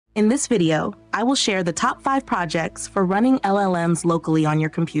In this video, I will share the top 5 projects for running LLMs locally on your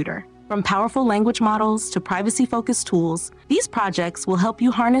computer. From powerful language models to privacy-focused tools, these projects will help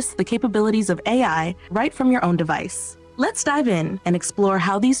you harness the capabilities of AI right from your own device. Let's dive in and explore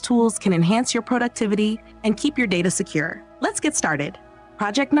how these tools can enhance your productivity and keep your data secure. Let's get started.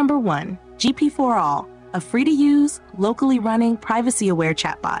 Project number 1, GP4All, a free-to-use, locally running, privacy-aware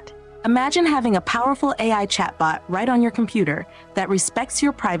chatbot. Imagine having a powerful AI chatbot right on your computer that respects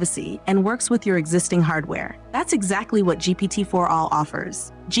your privacy and works with your existing hardware. That's exactly what GPT4All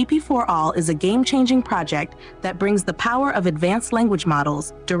offers. GP4All is a game-changing project that brings the power of advanced language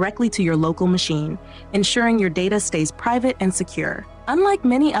models directly to your local machine, ensuring your data stays private and secure. Unlike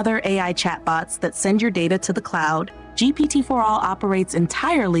many other AI chatbots that send your data to the cloud, GPT4All operates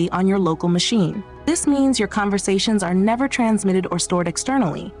entirely on your local machine. This means your conversations are never transmitted or stored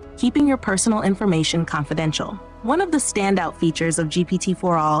externally, keeping your personal information confidential. One of the standout features of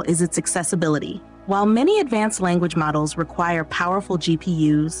GPT4All is its accessibility. While many advanced language models require powerful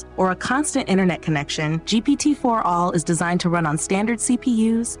GPUs or a constant internet connection, GPT4All is designed to run on standard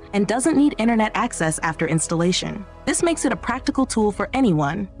CPUs and doesn't need internet access after installation. This makes it a practical tool for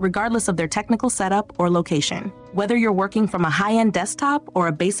anyone, regardless of their technical setup or location. Whether you're working from a high-end desktop or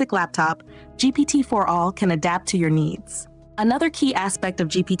a basic laptop, GPT4All can adapt to your needs. Another key aspect of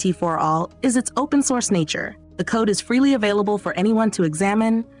GPT4All is its open-source nature. The code is freely available for anyone to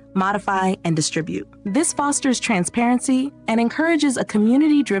examine, modify, and distribute. This fosters transparency and encourages a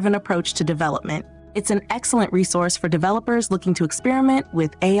community-driven approach to development. It's an excellent resource for developers looking to experiment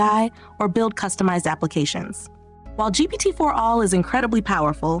with AI or build customized applications. While GPT4All is incredibly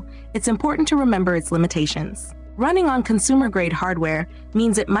powerful, it's important to remember its limitations. Running on consumer-grade hardware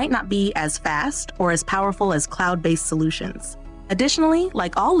means it might not be as fast or as powerful as cloud-based solutions. Additionally,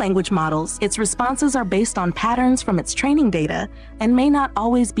 like all language models, its responses are based on patterns from its training data and may not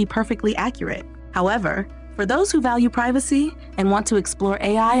always be perfectly accurate. However, for those who value privacy and want to explore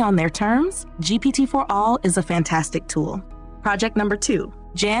AI on their terms, GPT4All is a fantastic tool. Project number 2,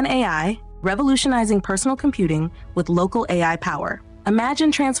 Jan AI, revolutionizing personal computing with local AI power.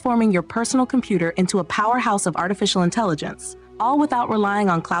 Imagine transforming your personal computer into a powerhouse of artificial intelligence, all without relying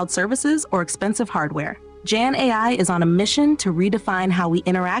on cloud services or expensive hardware. Jan AI is on a mission to redefine how we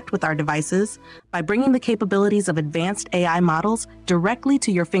interact with our devices by bringing the capabilities of advanced AI models directly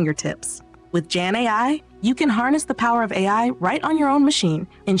to your fingertips. With Jan AI, you can harness the power of AI right on your own machine,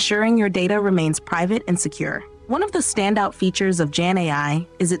 ensuring your data remains private and secure. One of the standout features of Jan AI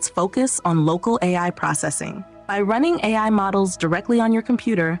is its focus on local AI processing. By running AI models directly on your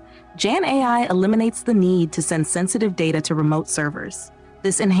computer, Jan AI eliminates the need to send sensitive data to remote servers.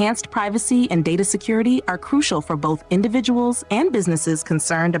 This enhanced privacy and data security are crucial for both individuals and businesses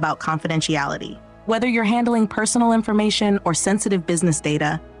concerned about confidentiality. Whether you're handling personal information or sensitive business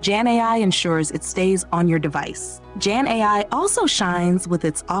data, Jan AI ensures it stays on your device. Jan AI also shines with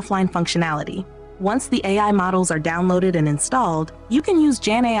its offline functionality. Once the AI models are downloaded and installed, you can use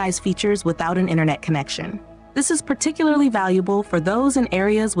Jan AI's features without an internet connection. This is particularly valuable for those in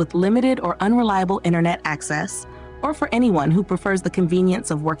areas with limited or unreliable internet access, or for anyone who prefers the convenience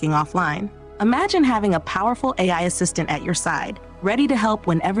of working offline. Imagine having a powerful AI assistant at your side, ready to help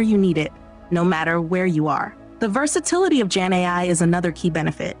whenever you need it, no matter where you are. The versatility of Jan AI is another key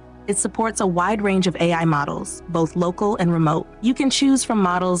benefit. It supports a wide range of AI models, both local and remote. You can choose from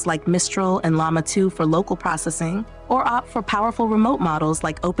models like Mistral and Llama 2 for local processing, or opt for powerful remote models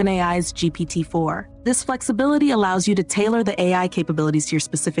like OpenAI's GPT-4. This flexibility allows you to tailor the AI capabilities to your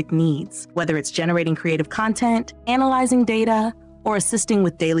specific needs, whether it's generating creative content, analyzing data, or assisting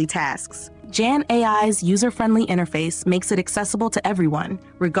with daily tasks. Jan AI's user-friendly interface makes it accessible to everyone,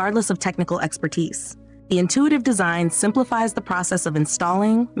 regardless of technical expertise. The intuitive design simplifies the process of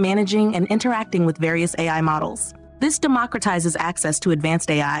installing, managing, and interacting with various AI models. This democratizes access to advanced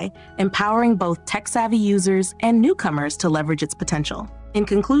AI, empowering both tech-savvy users and newcomers to leverage its potential. In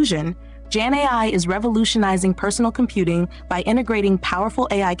conclusion, Jan AI is revolutionizing personal computing by integrating powerful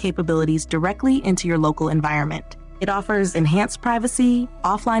AI capabilities directly into your local environment. It offers enhanced privacy,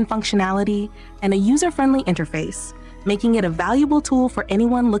 offline functionality, and a user-friendly interface, making it a valuable tool for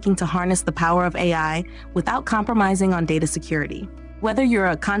anyone looking to harness the power of AI without compromising on data security. Whether you're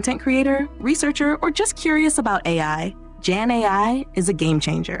a content creator, researcher, or just curious about AI, Jan AI is a game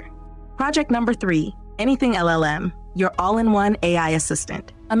changer. Project number 3, AnythingLLM, your all-in-one AI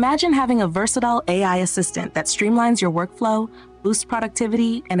assistant. Imagine having a versatile AI assistant that streamlines your workflow, boosts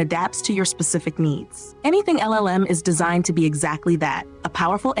productivity, and adapts to your specific needs. AnythingLLM is designed to be exactly that, a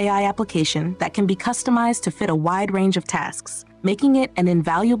powerful AI application that can be customized to fit a wide range of tasks. making it an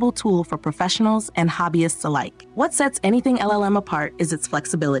invaluable tool for professionals and hobbyists alike. What sets AnythingLLM apart is its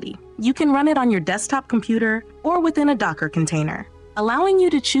flexibility. You can run it on your desktop computer or within a Docker container, allowing you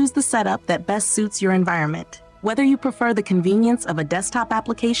to choose the setup that best suits your environment. Whether you prefer the convenience of a desktop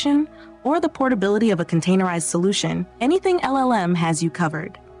application or the portability of a containerized solution, AnythingLLM has you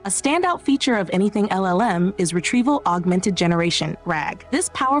covered. A standout feature of AnythingLLM is Retrieval Augmented Generation, RAG.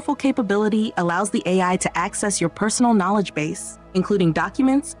 This powerful capability allows the AI to access your personal knowledge base, including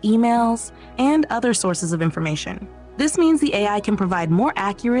documents, emails, and other sources of information. This means the AI can provide more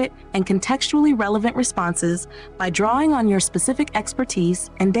accurate and contextually relevant responses by drawing on your specific expertise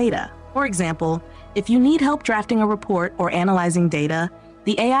and data. For example, if you need help drafting a report or analyzing data,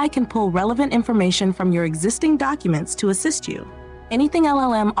 the AI can pull relevant information from your existing documents to assist you.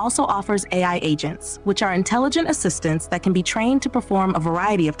 AnythingLLM also offers AI agents, which are intelligent assistants that can be trained to perform a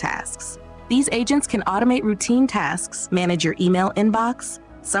variety of tasks. These agents can automate routine tasks, manage your email inbox,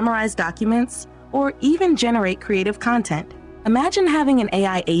 summarize documents, or even generate creative content. Imagine having an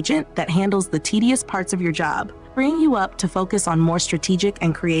AI agent that handles the tedious parts of your job, freeing you up to focus on more strategic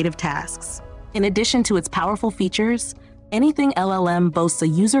and creative tasks. In addition to its powerful features, AnythingLLM boasts a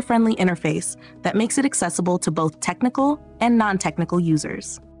user-friendly interface that makes it accessible to both technical and non-technical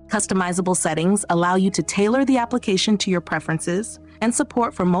users. Customizable settings allow you to tailor the application to your preferences, and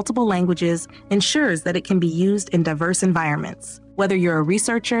support for multiple languages ensures that it can be used in diverse environments. Whether you're a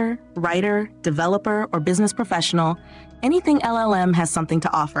researcher, writer, developer, or business professional, AnythingLLM has something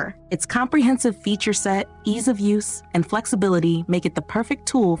to offer. Its comprehensive feature set, ease of use, and flexibility make it the perfect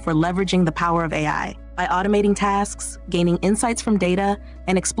tool for leveraging the power of AI. By automating tasks, gaining insights from data,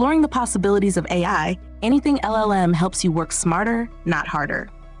 and exploring the possibilities of AI, AnythingLLM helps you work smarter, not harder.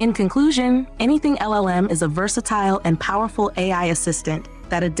 In conclusion, AnythingLLM is a versatile and powerful AI assistant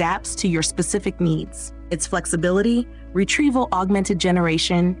that adapts to your specific needs. Its flexibility, retrieval augmented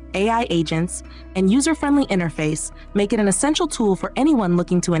generation, AI agents, and user-friendly interface make it an essential tool for anyone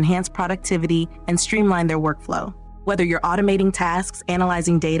looking to enhance productivity and streamline their workflow. Whether you're automating tasks,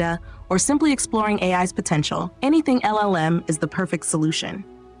 analyzing data, or simply exploring AI's potential, AnythingLLM is the perfect solution.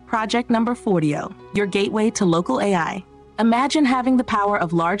 Project number 40, your gateway to local AI. Imagine having the power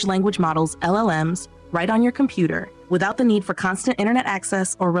of large language models, LLMs, right on your computer without the need for constant internet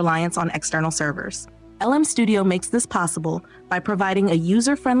access or reliance on external servers. LM Studio makes this possible by providing a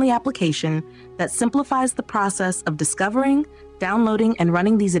user-friendly application that simplifies the process of discovering, downloading, and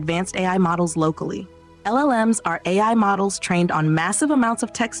running these advanced AI models locally. LLMs are AI models trained on massive amounts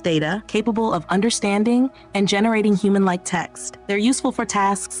of text data capable of understanding and generating human-like text. They're useful for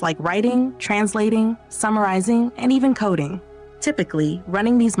tasks like writing, translating, summarizing, and even coding. Typically,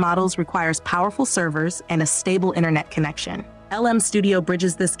 running these models requires powerful servers and a stable internet connection. LM Studio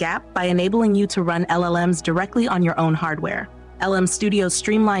bridges this gap by enabling you to run LLMs directly on your own hardware. LM Studio's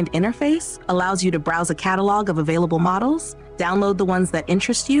streamlined interface allows you to browse a catalog of available models, download the ones that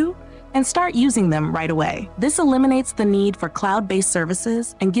interest you, and start using them right away. This eliminates the need for cloud-based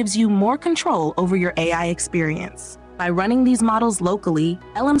services and gives you more control over your AI experience. By running these models locally,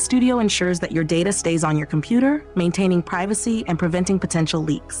 LM Studio ensures that your data stays on your computer, maintaining privacy and preventing potential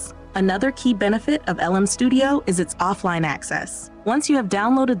leaks. Another key benefit of LM Studio is its offline access. Once you have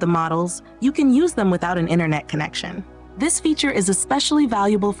downloaded the models, you can use them without an internet connection. This feature is especially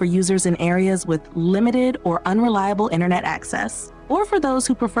valuable for users in areas with limited or unreliable internet access, or for those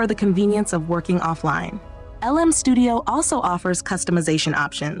who prefer the convenience of working offline. LM Studio also offers customization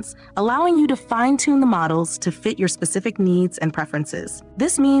options, allowing you to fine-tune the models to fit your specific needs and preferences.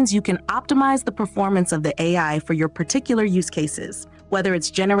 This means you can optimize the performance of the AI for your particular use cases, whether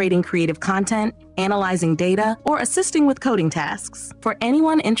it's generating creative content, analyzing data, or assisting with coding tasks. For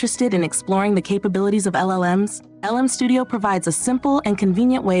anyone interested in exploring the capabilities of LLMs, LM Studio provides a simple and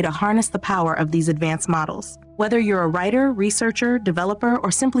convenient way to harness the power of these advanced models. Whether you're a writer, researcher, developer,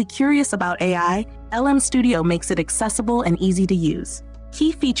 or simply curious about AI, LM Studio makes it accessible and easy to use.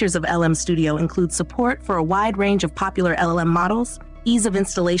 Key features of LM Studio include support for a wide range of popular LLM models, ease of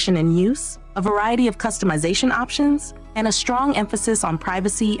installation and use, a variety of customization options, and a strong emphasis on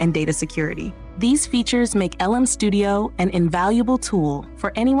privacy and data security. These features make LM Studio an invaluable tool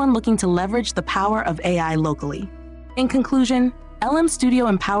for anyone looking to leverage the power of AI locally. In conclusion, LM Studio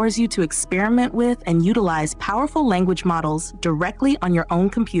empowers you to experiment with and utilize powerful language models directly on your own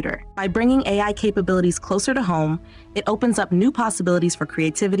computer. By bringing AI capabilities closer to home, it opens up new possibilities for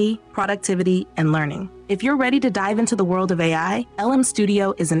creativity, productivity, and learning. If you're ready to dive into the world of AI, LM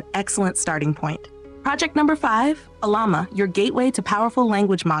Studio is an excellent starting point. Project number 5, Ollama, your gateway to powerful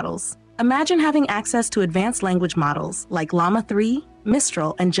language models. Imagine having access to advanced language models like Llama 3,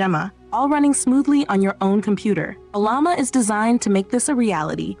 Mistral, and Gemma, all running smoothly on your own computer. Ollama is designed to make this a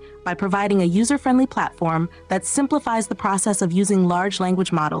reality by providing a user-friendly platform that simplifies the process of using large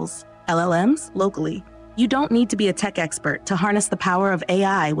language models, LLMs, locally. You don't need to be a tech expert to harness the power of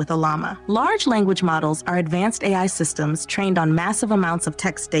AI with Ollama. Large language models are advanced AI systems trained on massive amounts of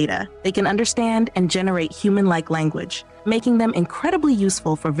text data. They can understand and generate human-like language, making them incredibly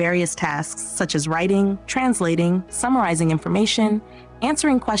useful for various tasks such as writing, translating, summarizing information,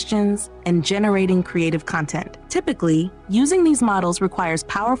 answering questions, and generating creative content. Typically, using these models requires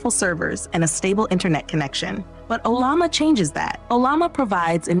powerful servers and a stable internet connection. But Ollama changes that. Ollama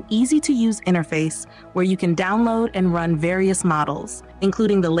provides an easy-to-use interface where you can download and run various models,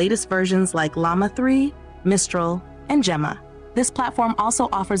 including the latest versions like Llama 3, Mistral, and Gemma. This platform also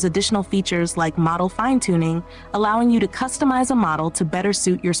offers additional features like model fine-tuning, allowing you to customize a model to better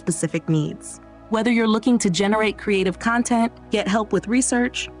suit your specific needs. Whether you're looking to generate creative content, get help with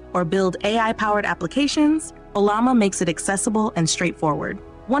research, or build AI-powered applications, Ollama makes it accessible and straightforward.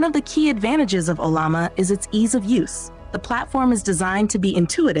 One of the key advantages of Ollama is its ease of use. The platform is designed to be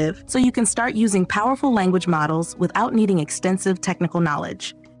intuitive, so you can start using powerful language models without needing extensive technical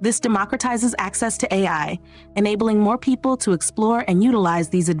knowledge. This democratizes access to AI, enabling more people to explore and utilize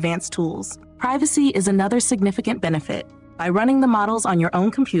these advanced tools. Privacy is another significant benefit. By running the models on your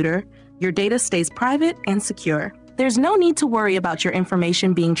own computer, your data stays private and secure. There's no need to worry about your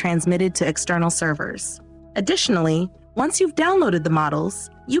information being transmitted to external servers. Additionally, once you've downloaded the models,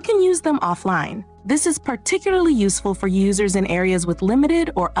 you can use them offline. This is particularly useful for users in areas with limited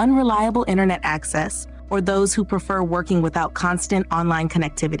or unreliable internet access, or those who prefer working without constant online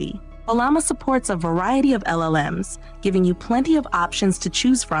connectivity. Ollama supports a variety of LLMs, giving you plenty of options to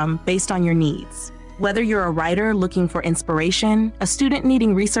choose from based on your needs. Whether you're a writer looking for inspiration, a student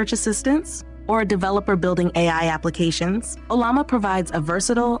needing research assistance, or a developer building AI applications, Ollama provides a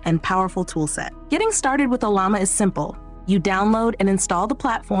versatile and powerful toolset. Getting started with Ollama is simple. You download and install the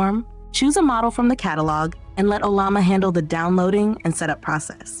platform, choose a model from the catalog, and let Ollama handle the downloading and setup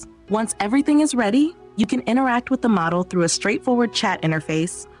process. Once everything is ready, you can interact with the model through a straightforward chat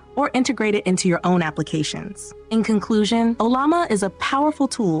interface or integrate it into your own applications. In conclusion, Ollama is a powerful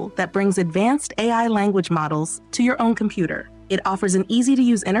tool that brings advanced AI language models to your own computer. It offers an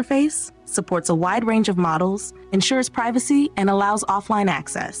easy-to-use interface, supports a wide range of models, ensures privacy, and allows offline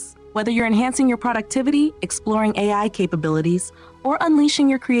access. Whether you're enhancing your productivity, exploring AI capabilities, or unleashing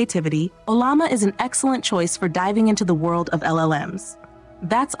your creativity, Ollama is an excellent choice for diving into the world of LLMs.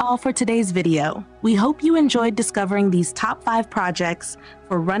 That's all for today's video. We hope you enjoyed discovering these top 5 projects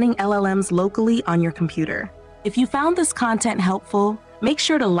for running LLMs locally on your computer. If you found this content helpful, make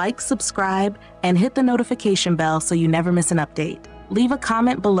sure to like, subscribe, and hit the notification bell so you never miss an update. Leave a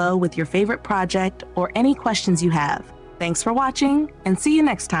comment below with your favorite project or any questions you have. Thanks for watching, and see you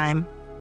next time.